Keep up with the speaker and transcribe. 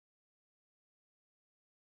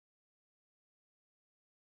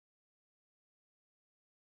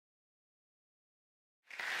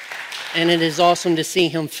And it is awesome to see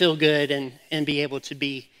him feel good and be able to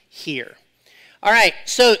be here. All right,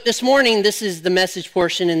 so this morning, this is the message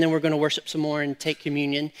portion, and then we're going to worship some more and take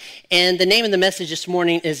communion. And the name of the message this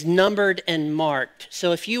morning is Numbered and Marked.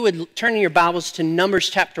 So if you would turn in your Bibles to Numbers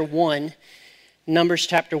chapter 1. Numbers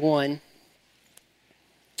chapter 1.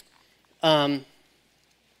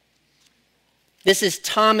 This is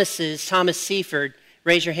Thomas Seaford.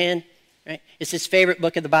 Raise your hand. Right? It's his favorite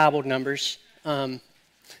book of the Bible, Numbers.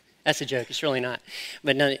 That's a joke. It's really not.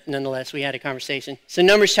 But nonetheless, we had a conversation. So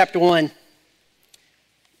Numbers chapter 1.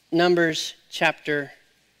 Numbers chapter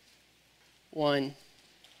 1.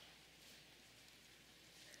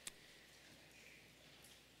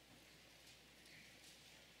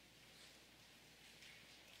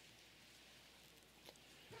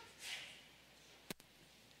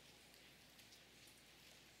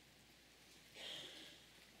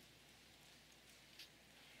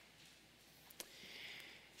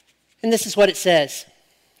 And this is what it says.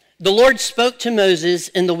 The Lord spoke to Moses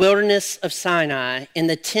in the wilderness of Sinai in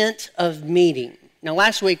the tent of meeting. Now,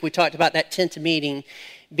 last week we talked about that tent of meeting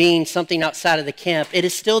being something outside of the camp. It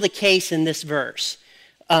is still the case in this verse.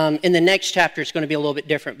 In the next chapter, it's going to be a little bit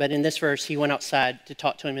different, but in this verse, he went outside to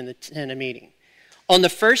talk to him in the tent of meeting. On the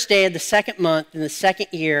first day of the second month in the second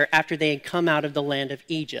year after they had come out of the land of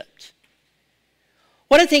Egypt.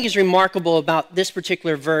 What I think is remarkable about this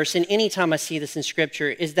particular verse, and any time I see this in Scripture,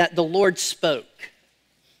 is that the Lord spoke.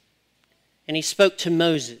 And he spoke to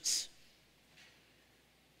Moses.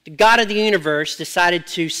 The God of the universe decided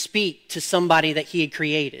to speak to somebody that he had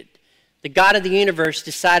created. The God of the universe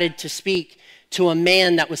decided to speak to a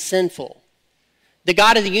man that was sinful. The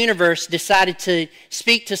God of the universe decided to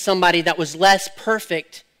speak to somebody that was less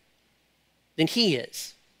perfect than he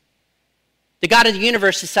is. The God of the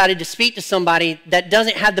universe decided to speak to somebody that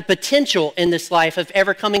doesn't have the potential in this life of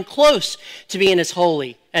ever coming close to being as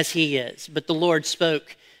holy as he is. But the Lord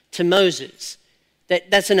spoke to Moses.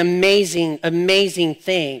 That's an amazing, amazing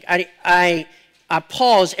thing. I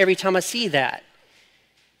pause every time I see that.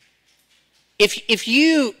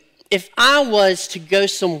 If I was to go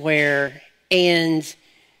somewhere and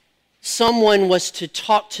someone was to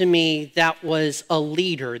talk to me that was a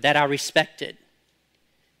leader that I respected,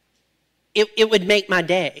 it would make my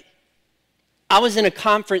day. I was in a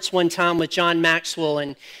conference one time with John Maxwell,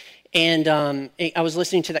 and I was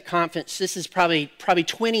listening to that conference. This is probably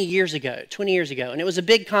 20 years ago, and it was a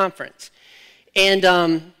big conference. And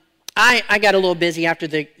I got a little busy after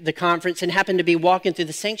the conference and happened to be walking through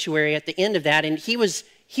the sanctuary at the end of that, and he was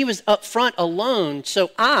up front alone,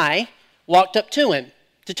 so I walked up to him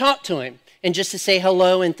to talk to him and just to say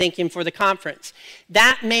hello and thank him for the conference.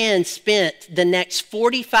 That man spent the next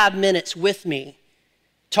 45 minutes with me,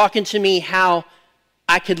 talking to me how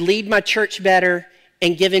I could lead my church better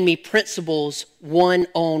and giving me principles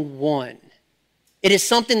one-on-one. It is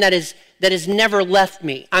something that has never left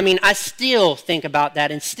me. I mean, I still think about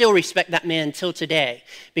that and still respect that man until today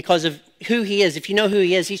because of who he is. If you know who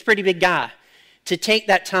he is, he's a pretty big guy. To take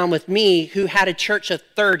that time with me, who had a church of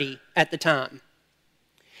 30 at the time.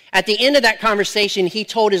 At the end of that conversation, he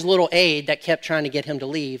told his little aide that kept trying to get him to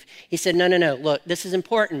leave, he said, no, look, this is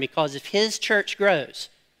important because if his church grows,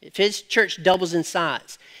 if his church doubles in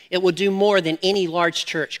size, it will do more than any large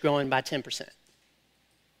church growing by 10%.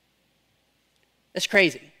 That's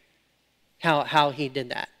crazy how he did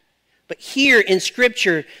that. But here in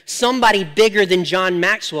Scripture, somebody bigger than John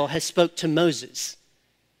Maxwell has spoke to Moses.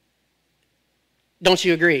 Don't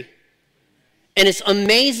you agree? And it's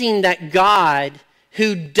amazing that God,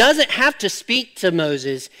 who doesn't have to speak to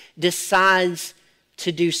Moses, decides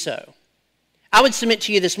to do so. I would submit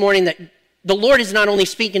to you this morning that the Lord is not only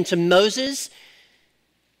speaking to Moses,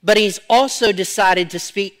 but he's also decided to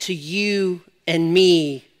speak to you and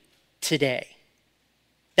me today.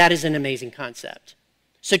 That is an amazing concept.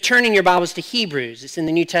 So turn in your Bibles to Hebrews. It's in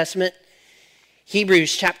the New Testament.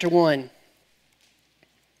 Hebrews chapter 1.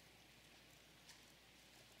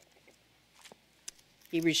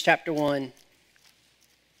 Hebrews chapter 1.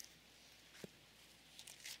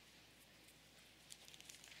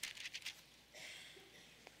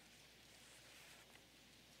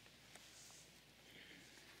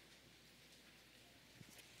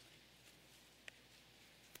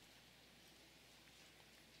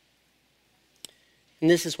 And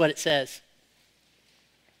this is what it says.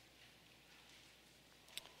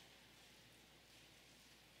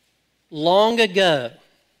 Long ago,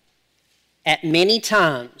 at many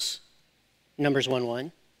times, Numbers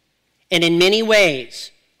 1:1, and in many ways,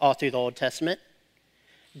 all through the Old Testament,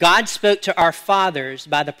 God spoke to our fathers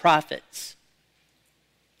by the prophets.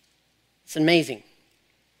 It's amazing.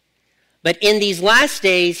 But in these last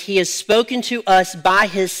days, he has spoken to us by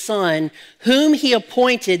his Son, whom he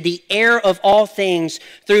appointed the heir of all things,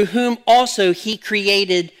 through whom also he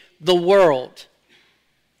created the world.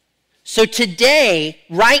 So today,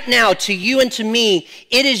 right now, to you and to me,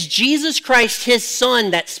 it is Jesus Christ, his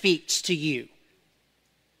Son, that speaks to you.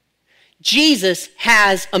 Jesus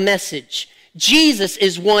has a message. Jesus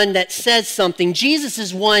is one that says something. Jesus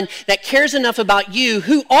is one that cares enough about you,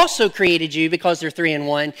 who also created you, because they're three in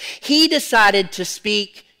one. He decided to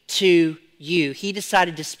speak to you. He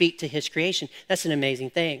decided to speak to his creation. That's an amazing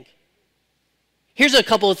thing. Here's a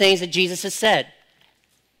couple of things that Jesus has said.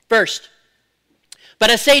 First, but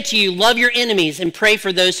I say to you, love your enemies and pray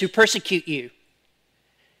for those who persecute you.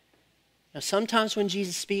 Now, sometimes when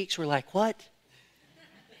Jesus speaks, we're like, what?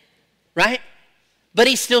 Right? But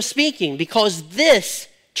he's still speaking, because this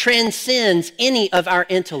transcends any of our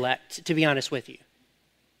intellect, to be honest with you.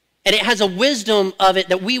 And it has a wisdom of it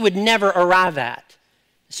that we would never arrive at.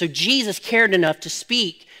 So Jesus cared enough to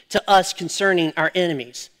speak to us concerning our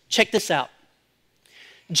enemies. Check this out.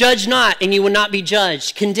 Judge not, and you will not be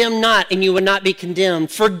judged. Condemn not, and you will not be condemned.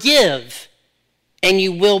 Forgive, and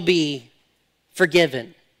you will be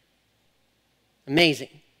forgiven. Amazing.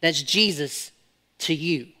 That's Jesus to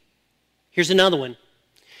you. Here's another one.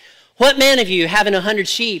 What man of you, having 100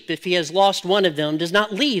 sheep, if he has lost one of them, does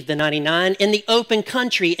not leave the 99 in the open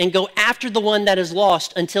country and go after the one that is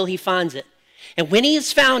lost until he finds it? And when he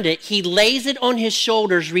has found it, he lays it on his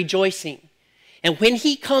shoulders, rejoicing. And when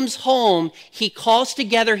he comes home, he calls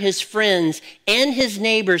together his friends and his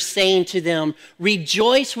neighbors, saying to them,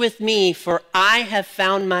 rejoice with me, for I have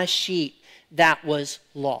found my sheep that was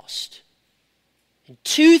lost.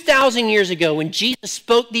 2,000 years ago, when Jesus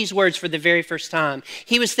spoke these words for the very first time,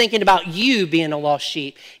 he was thinking about you being a lost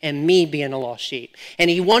sheep and me being a lost sheep. And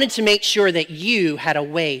he wanted to make sure that you had a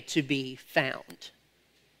way to be found.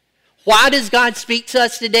 Why does God speak to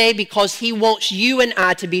us today? Because he wants you and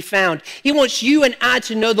I to be found. He wants you and I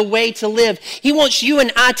to know the way to live. He wants you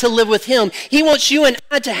and I to live with him. He wants you and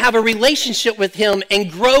I to have a relationship with him and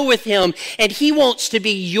grow with him. And he wants to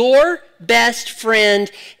be your best friend,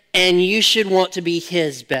 and you should want to be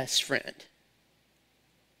his best friend.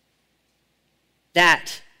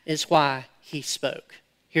 That is why he spoke.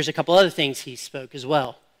 Here's a couple other things he spoke as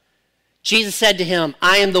well. Jesus said to him,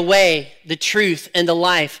 I am the way, the truth, and the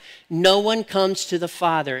life. No one comes to the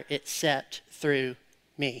Father except through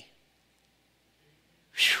me.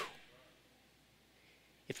 Whew.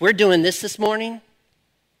 If we're doing this morning,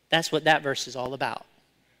 that's what that verse is all about.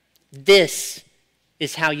 This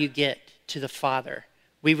is how you get to the Father.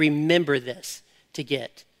 We remember this to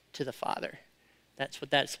get to the Father. That's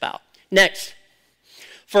what that's about. Next,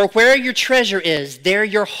 for where your treasure is, there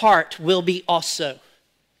your heart will be also.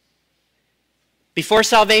 Before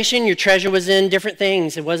salvation, your treasure was in different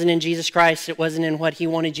things. It wasn't in Jesus Christ. It wasn't in what he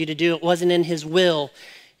wanted you to do. It wasn't in his will.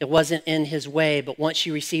 It wasn't in his way. But once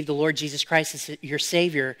you receive the Lord Jesus Christ as your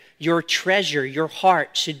Savior, your treasure, your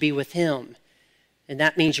heart should be with him. And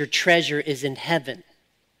that means your treasure is in heaven.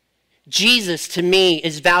 Jesus, to me,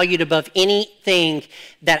 is valued above anything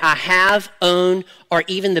that I have, own, or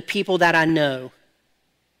even the people that I know.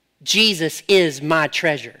 Jesus is my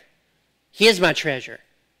treasure. He is my treasure.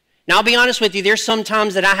 Now, I'll be honest with you, there's some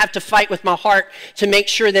times that I have to fight with my heart to make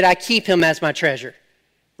sure that I keep him as my treasure,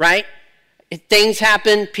 right? If things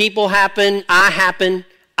happen, people happen, I happen,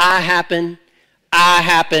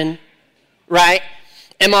 right?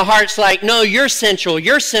 And my heart's like, no, you're central.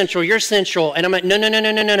 And I'm like,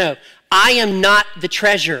 no. I am not the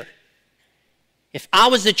treasure. If I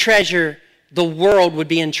was the treasure, the world would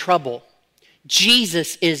be in trouble.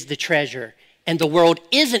 Jesus is the treasure, and the world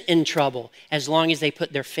isn't in trouble as long as they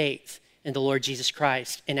put their faith in the Lord Jesus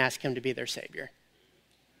Christ and ask him to be their Savior.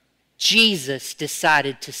 Jesus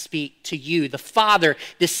decided to speak to you. The Father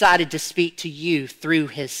decided to speak to you through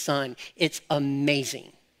his Son. It's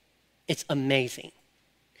amazing. It's amazing.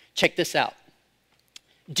 Check this out.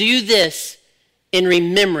 Do this in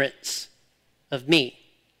remembrance of me.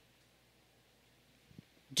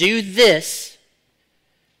 Do this,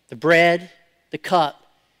 the bread, the cup,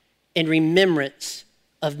 in remembrance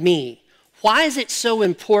of me. Why is it so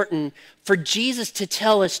important for Jesus to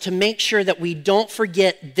tell us to make sure that we don't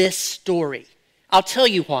forget this story? I'll tell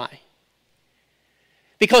you why.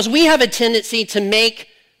 Because we have a tendency to make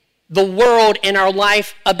the world and our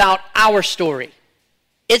life about our story.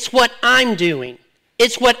 It's what I'm doing.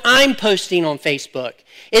 It's what I'm posting on Facebook.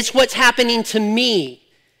 It's what's happening to me.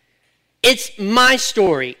 It's my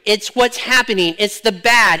story. It's what's happening. It's the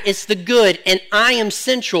bad. It's the good. And I am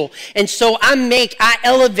central. And so I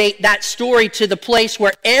elevate that story to the place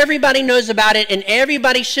where everybody knows about it and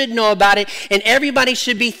everybody should know about it and everybody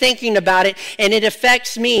should be thinking about it, and it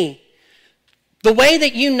affects me. The way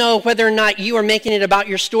that you know whether or not you are making it about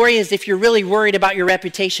your story is if you're really worried about your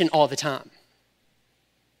reputation all the time.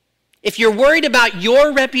 If you're worried about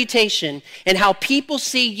your reputation and how people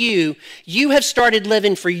see you, you have started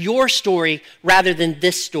living for your story rather than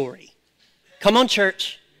this story. Come on,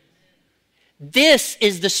 church. This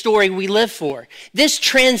is the story we live for. This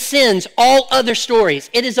transcends all other stories.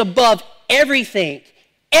 It is above everything.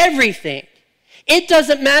 Everything. It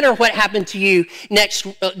doesn't matter what happened to you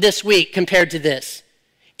this week compared to this.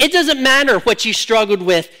 It doesn't matter what you struggled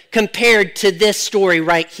with compared to this story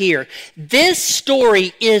right here. This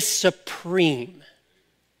story is supreme.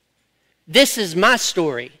 This is my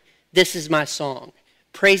story. This is my song,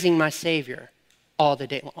 praising my Savior all the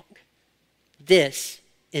day long. This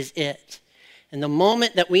is it. And the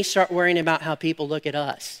moment that we start worrying about how people look at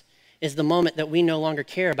us is the moment that we no longer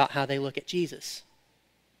care about how they look at Jesus.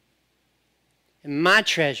 And my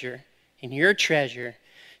treasure and your treasure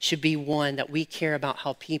should be one that we care about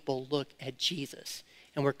how people look at Jesus.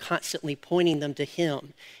 And we're constantly pointing them to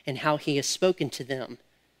him and how he has spoken to them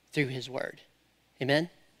through his word. Amen?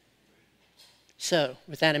 So,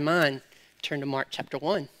 with that in mind, turn to Mark chapter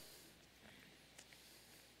 1.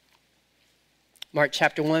 Mark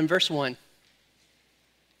chapter 1, verse 1.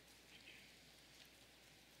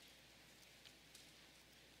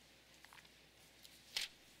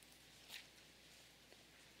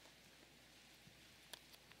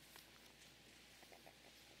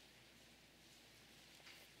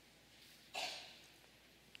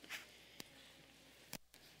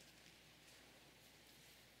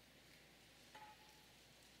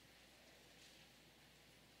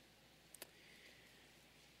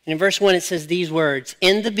 And in verse 1 it says these words,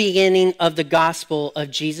 "In the beginning of the gospel of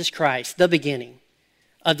Jesus Christ," the beginning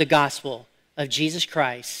of the gospel of Jesus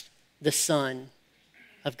Christ, the Son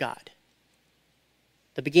of God.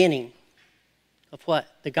 The beginning of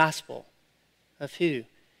what? The gospel of who?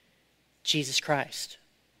 Jesus Christ.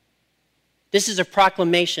 This is a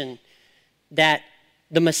proclamation that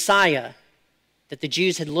the Messiah that the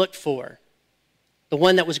Jews had looked for, the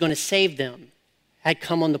one that was going to save them, had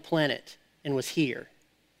come on the planet and was here.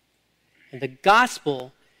 And the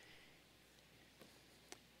gospel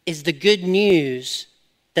is the good news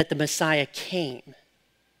that the Messiah came.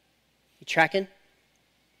 You tracking?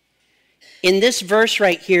 In this verse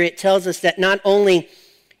right here, it tells us that not only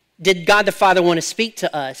did God the Father want to speak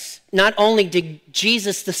to us, not only did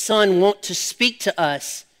Jesus the Son want to speak to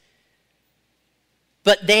us,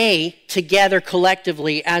 but they together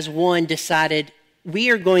collectively as one decided we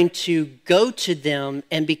are going to go to them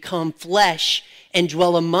and become flesh and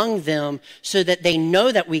dwell among them so that they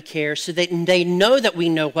know that we care, so that they know that we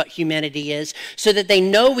know what humanity is, so that they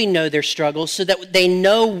know we know their struggles, so that they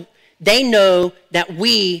know that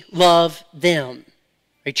we love them.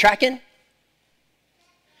 Are you tracking?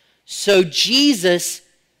 So Jesus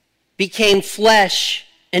became flesh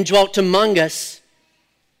and dwelt among us,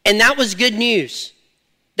 and that was good news.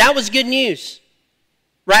 That was good news,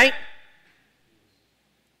 right?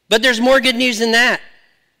 But there's more good news than that.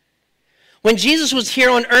 When Jesus was here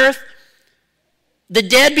on earth, the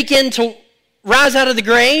dead began to rise out of the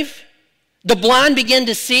grave, the blind began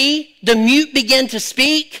to see, the mute began to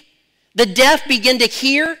speak, the deaf began to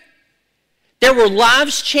hear. There were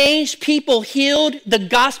lives changed, people healed, the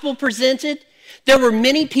gospel presented. There were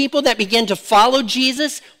many people that began to follow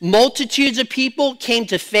Jesus. Multitudes of people came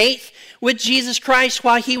to faith with Jesus Christ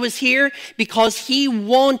while he was here because he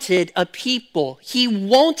wanted a people. He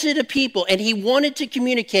wanted a people, and he wanted to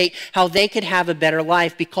communicate how they could have a better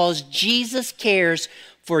life because Jesus cares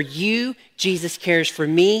for you, Jesus cares for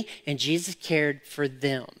me, and Jesus cared for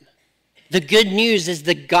them. The good news is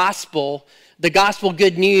the gospel. The gospel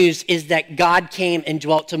good news is that God came and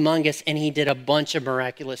dwelt among us, and he did a bunch of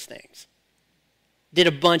miraculous things.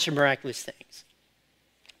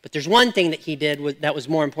 But there's one thing that he did that was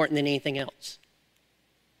more important than anything else.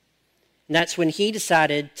 And that's when he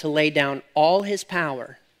decided to lay down all his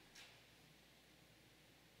power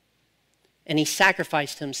and he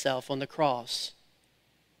sacrificed himself on the cross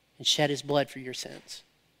and shed his blood for your sins.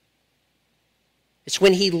 It's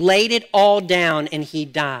when he laid it all down and he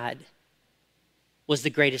died was the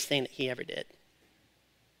greatest thing that he ever did.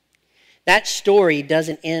 That story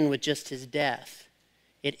doesn't end with just his death.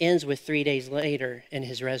 It ends with 3 days later in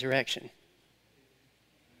his resurrection.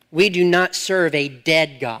 We do not serve a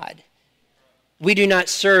dead God. We do not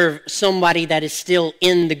serve somebody that is still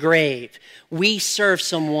in the grave. We serve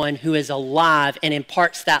someone who is alive and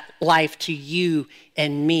imparts that life to you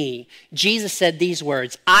and me. Jesus said these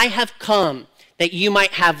words, I have come that you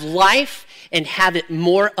might have life and have it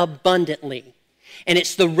more abundantly. And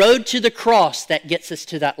it's the road to the cross that gets us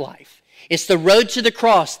to that life. It's the road to the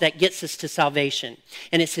cross that gets us to salvation.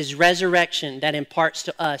 And it's his resurrection that imparts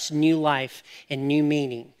to us new life and new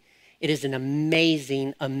meaning. It is an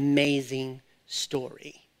amazing, amazing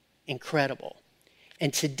story. Incredible.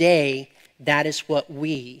 And today, that is what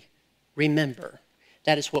we remember.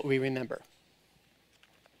 That is what we remember.